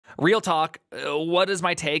Real talk, what is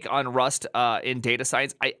my take on Rust in data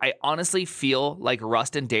science? I honestly feel like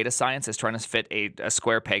Rust in data science is trying to fit a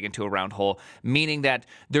square peg into a round hole, meaning that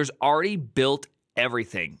there's already built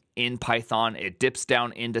everything in Python. It dips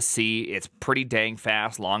down into C. It's pretty dang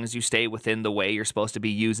fast, long as you stay within the way you're supposed to be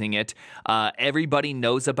using it. Everybody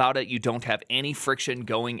knows about it. You don't have any friction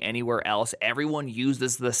going anywhere else. Everyone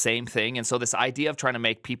uses the same thing. And so this idea of trying to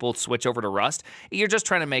make people switch over to Rust, you're just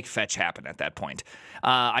trying to make fetch happen at that point.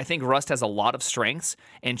 I think Rust has a lot of strengths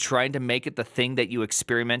in trying to make it the thing that you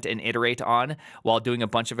experiment and iterate on while doing a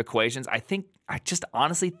bunch of equations. I just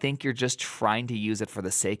honestly think you're just trying to use it for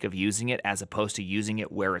the sake of using it as opposed to using it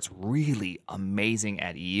where it's really amazing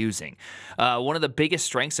at using. One of the biggest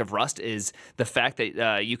strengths of Rust is the fact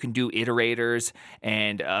that you can do iterators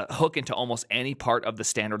and hook into almost any part of the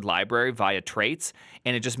standard library via traits,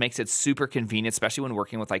 and it just makes it super convenient, especially when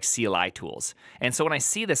working with like CLI tools. And so when I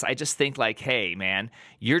see this, I just think like, hey, man,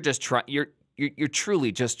 you're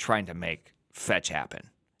truly just trying to make fetch happen,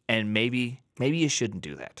 and maybe you shouldn't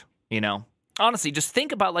do that, you know? Honestly, just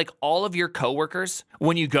think about like all of your coworkers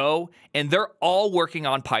when you go and they're all working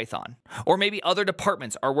on Python, or maybe other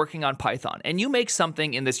departments are working on Python, and you make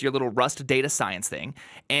something in your little Rust data science thing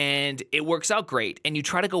and it works out great, and you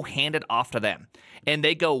try to go hand it off to them and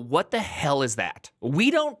they go, what the hell is that?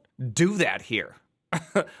 We don't do that here.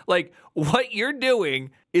 Like, what you're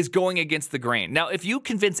doing is going against the grain. Now, if you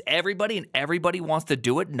convince everybody and everybody wants to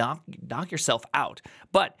do it, knock yourself out.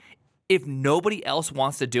 But if nobody else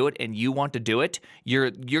wants to do it and you want to do it,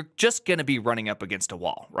 you're just going to be running up against a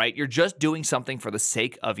wall, right? You're just doing something for the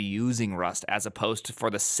sake of using Rust as opposed to for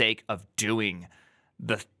the sake of doing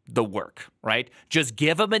the work, right? Just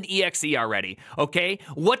give them an exe already, okay?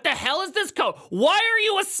 What the hell is this code? Why are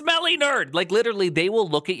you a smelly nerd? Like, literally, they will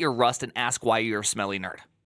look at your Rust and ask why you're a smelly nerd.